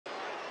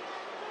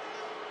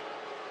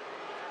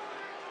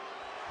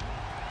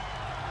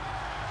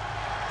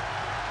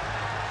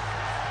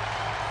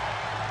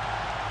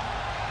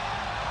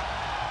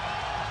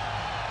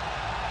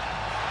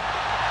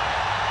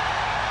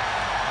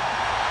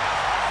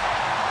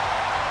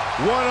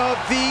one of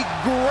the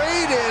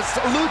greatest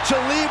Lucha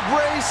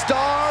Libre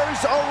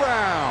stars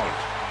around.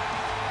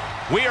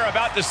 We are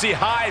about to see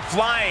high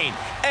flying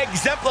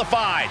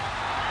exemplified.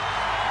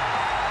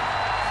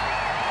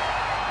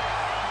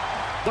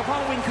 The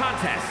following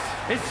contest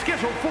is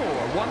scheduled for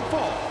one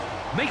fall.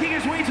 Making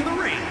his way to the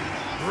ring,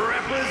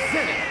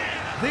 representing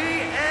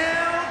the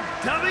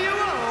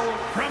LWO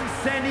from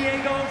San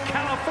Diego,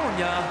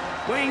 California,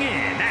 weighing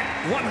in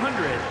at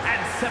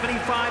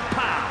 175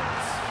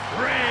 pounds,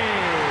 Rey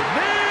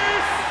Mysterio!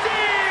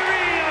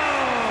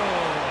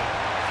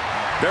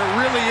 There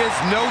really is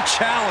no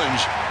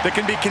challenge that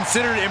can be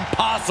considered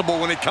impossible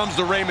when it comes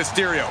to Rey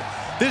Mysterio.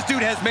 This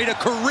dude has made a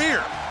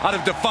career out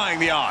of defying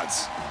the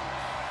odds.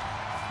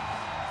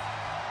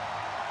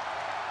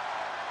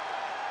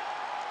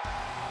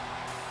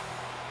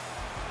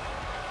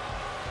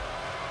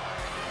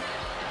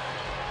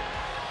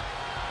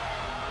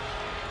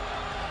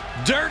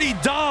 Dirty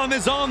Dom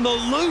is on the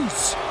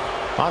loose.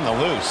 On the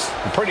loose.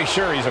 I'm pretty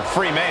sure he's a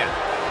free man.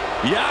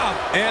 Yeah,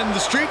 and the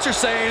streets are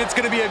saying it's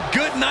going to be a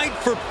good night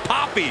for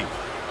Poppy.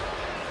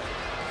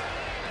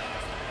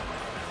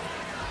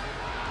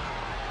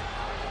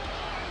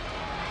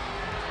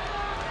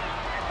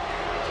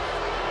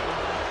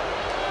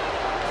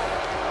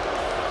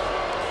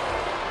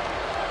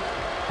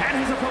 And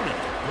his opponent,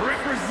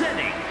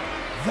 representing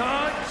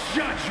the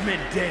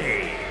Judgment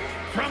Day,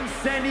 from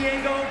San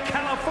Diego,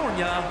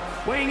 California,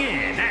 weighing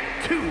in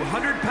at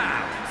 200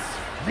 pounds,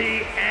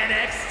 the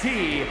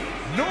NXT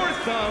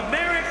North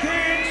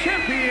American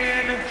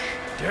Champion,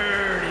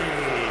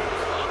 Dirty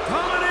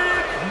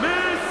Dominik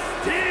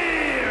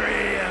Mysterio.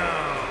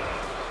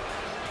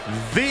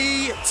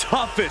 The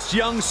toughest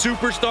young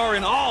superstar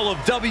in all of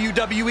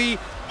WWE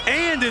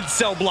and in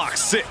Cell Block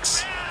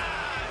 6.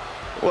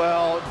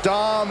 Well,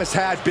 Dom has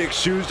had big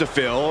shoes to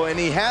fill, and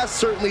he has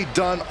certainly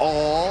done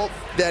all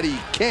that he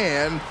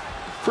can,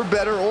 for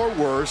better or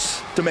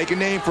worse, to make a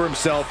name for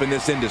himself in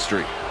this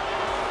industry.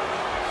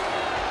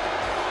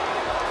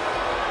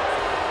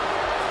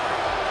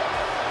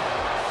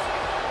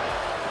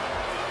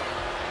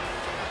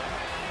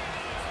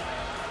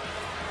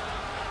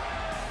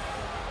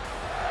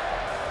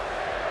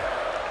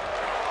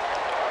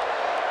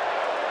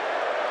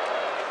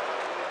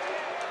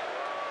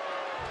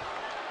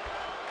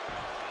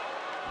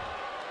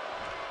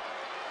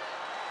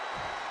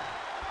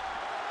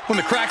 When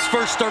the cracks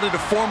first started to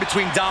form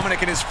between Dominik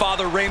and his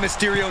father, Rey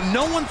Mysterio,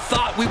 no one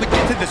thought we would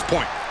get to this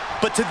point.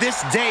 But to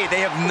this day, they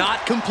have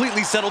not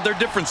completely settled their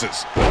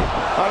differences.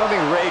 I don't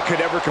think Rey could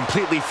ever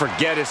completely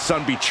forget his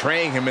son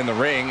betraying him in the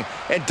ring,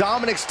 and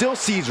Dominik still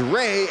sees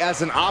Rey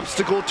as an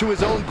obstacle to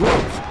his own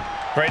growth.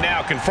 Right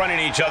now, confronting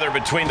each other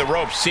between the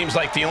ropes seems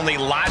like the only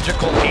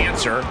logical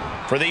answer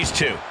for these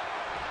two.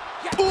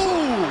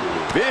 Ooh,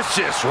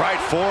 vicious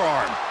right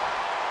forearm.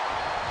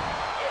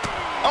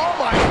 Oh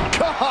my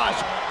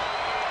gosh!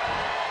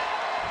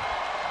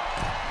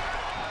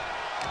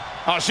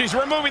 Oh, she's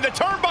removing the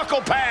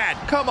turnbuckle pad.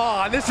 Come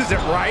on, this isn't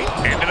right.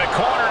 Into the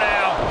corner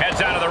now. Heads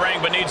out of the ring,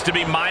 but needs to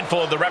be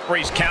mindful of the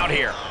referee's count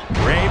here.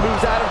 Rey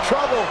moves out of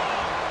trouble.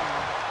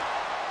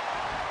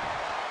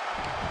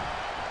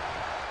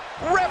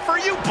 Ref, are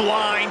you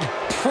blind?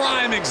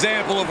 Prime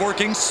example of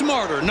working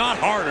smarter, not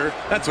harder.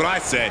 That's what I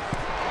say.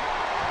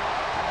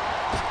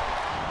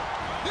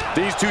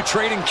 These two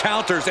trading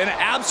counters, an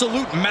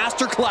absolute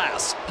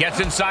masterclass.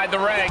 Gets inside the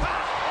ring.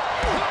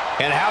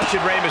 And how should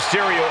Rey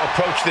Mysterio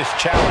approach this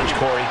challenge,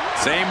 Corey?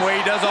 Same way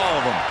he does all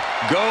of them.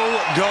 Go,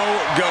 go,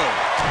 go.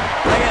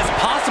 Rey has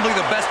possibly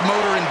the best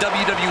motor in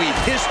WWE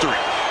history.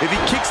 If he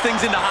kicks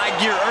things into high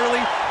gear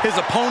early, his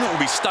opponent will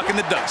be stuck in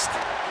the dust.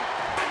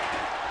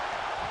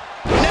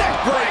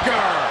 Neckbreaker!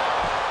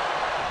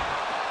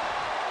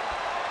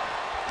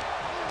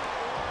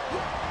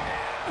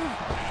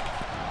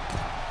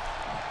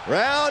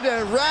 Round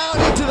and round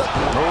into the...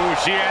 Oh,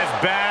 she has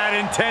bad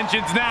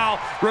intentions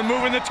now,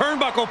 removing the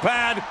turnbuckle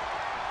pad.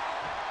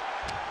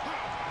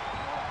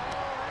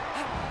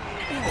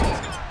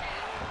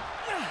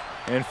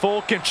 In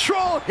full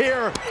control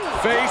here.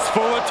 Face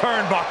full of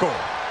turnbuckle.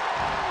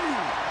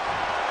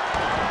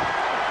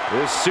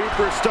 This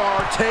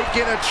superstar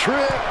taking a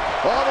trip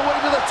all the way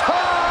to the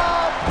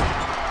top.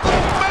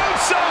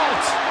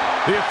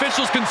 Moonsault! The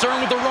official's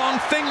concerned with the wrong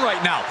thing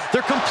right now.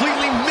 They're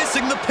completely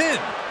missing the pin.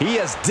 He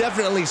is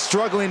definitely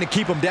struggling to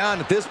keep him down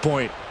at this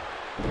point.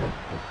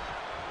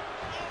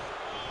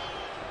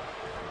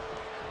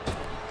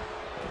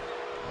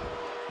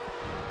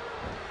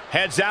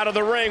 Heads out of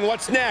the ring.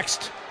 What's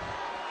next?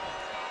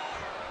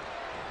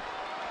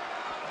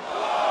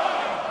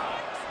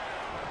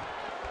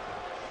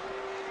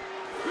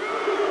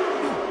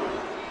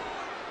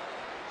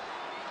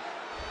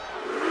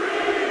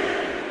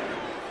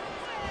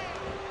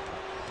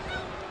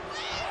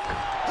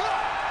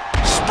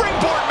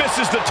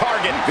 Misses the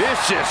target.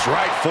 Vicious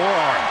right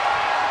forearm.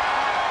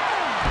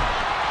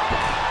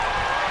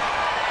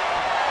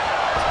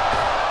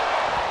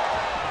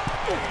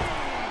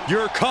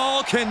 Your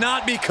call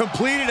cannot be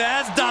completed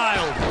as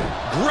dialed.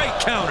 Great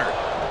counter.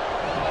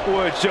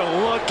 Would you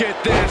look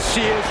at this?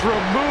 She is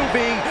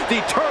removing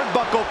the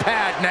turnbuckle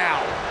pad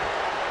now.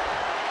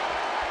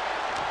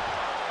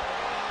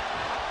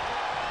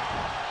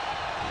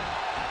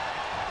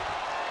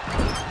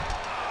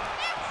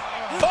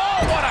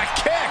 Oh, what a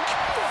kick!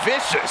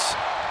 Vicious.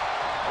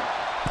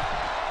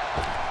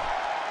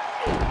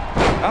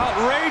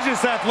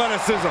 Outrageous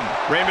athleticism.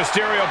 Rey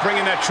Mysterio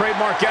bringing that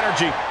trademark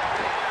energy.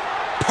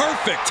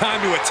 Perfect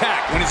time to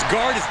attack when his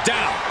guard is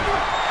down.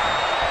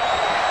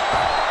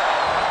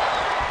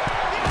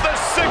 The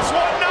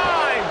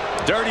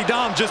 619! Dirty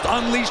Dom just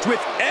unleashed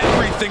with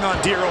everything on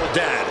dear old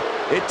dad.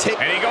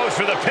 And he goes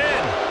for the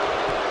pin.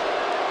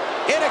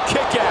 In a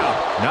kick out.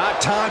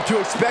 Not time to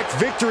expect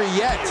victory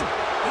yet.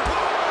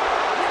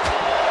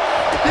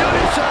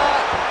 Beauty shot.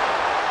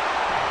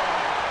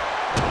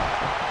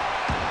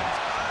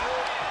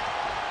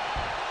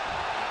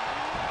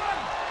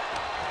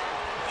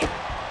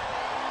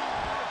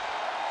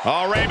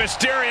 Oh, Rey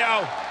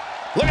Mysterio.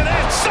 Look at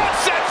that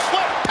sunset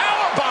flip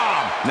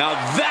powerbomb. Now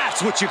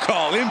that's what you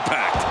call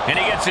impact. And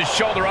he gets his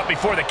shoulder up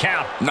before the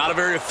count. Not a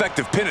very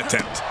effective pin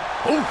attempt.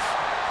 Oof.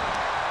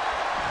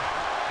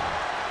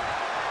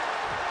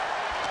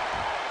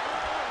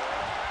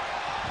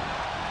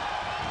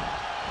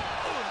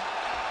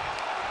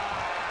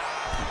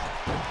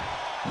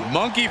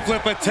 Monkey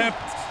flip attempt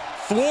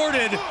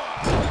thwarted.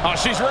 Oh,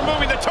 she's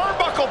removing the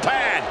turnbuckle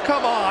pad.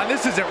 Come on,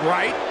 this isn't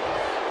right.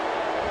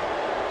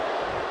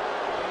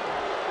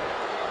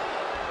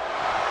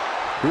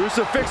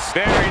 Crucifix.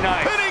 Very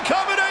nice. Pinning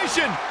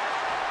combination.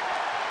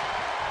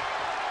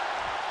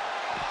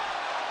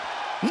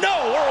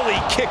 No early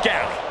kick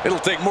out. It'll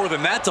take more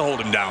than that to hold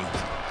him down.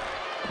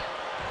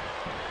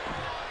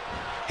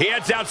 He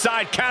heads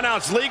outside.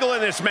 Countouts legal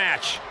in this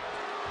match.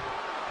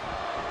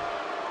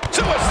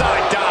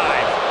 Suicide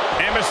dive.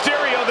 And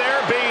Mysterio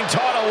there being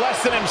taught a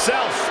lesson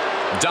himself.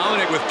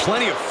 Dominik with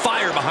plenty of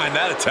fire behind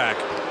that attack.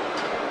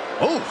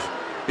 Oof.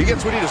 He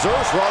gets what he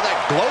deserves for all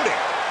that gloating.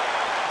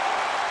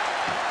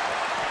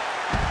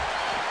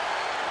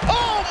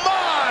 Oh,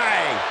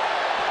 my!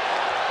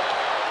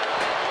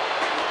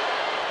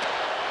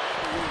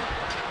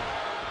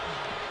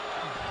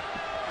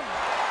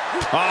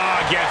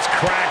 Gets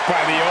cracked by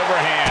the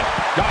overhand.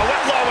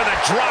 Went low with a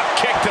drop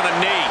kick to the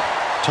knee.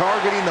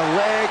 Targeting the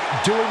leg,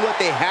 doing what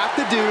they have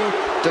to do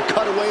to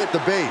cut away at the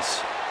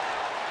base.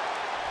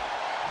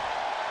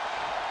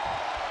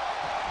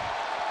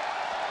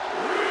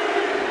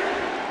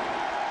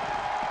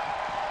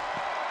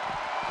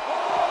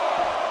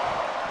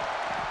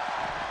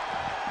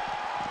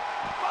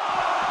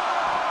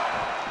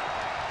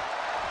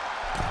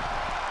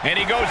 And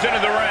he goes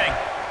into the ring.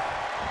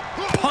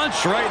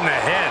 Punch right in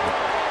the head.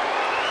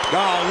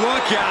 Oh,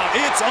 look out.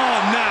 It's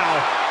on now.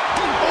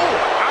 Oh,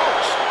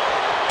 ouch.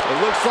 It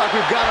looks like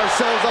we've got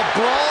ourselves a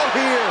brawl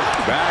here.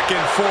 Back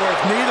and forth,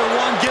 neither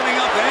one giving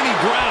up any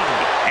ground.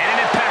 And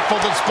an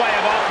impactful display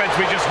of offense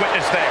we just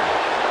witnessed there.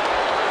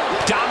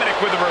 Dominik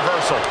with a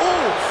reversal.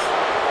 Oof.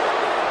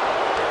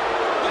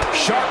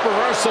 Sharp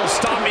reversal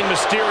stopping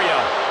Mysterio.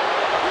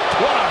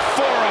 What a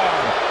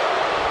forearm.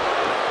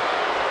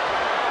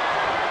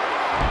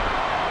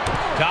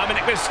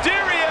 Dominik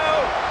Mysterio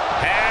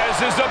has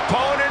his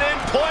opponent in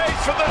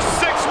place for the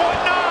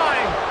 619.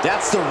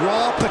 That's the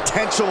raw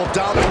potential of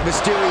Dominik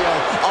Mysterio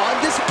on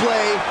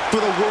display for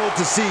the world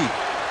to see.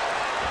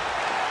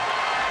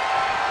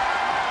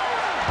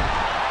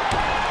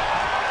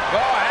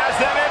 Oh, has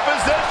them in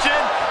position.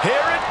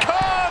 Here it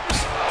comes.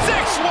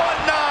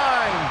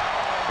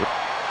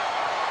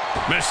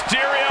 619.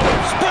 Mysterio.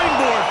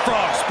 Springboard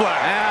frog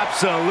splash.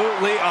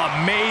 Absolutely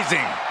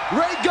amazing.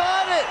 Rey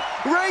got it.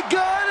 Rey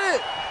got it.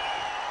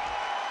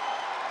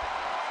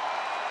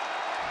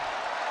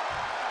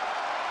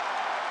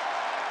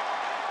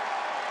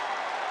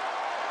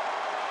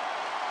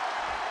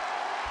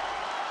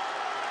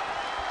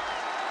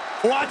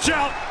 Watch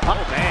out. Oh,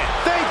 man.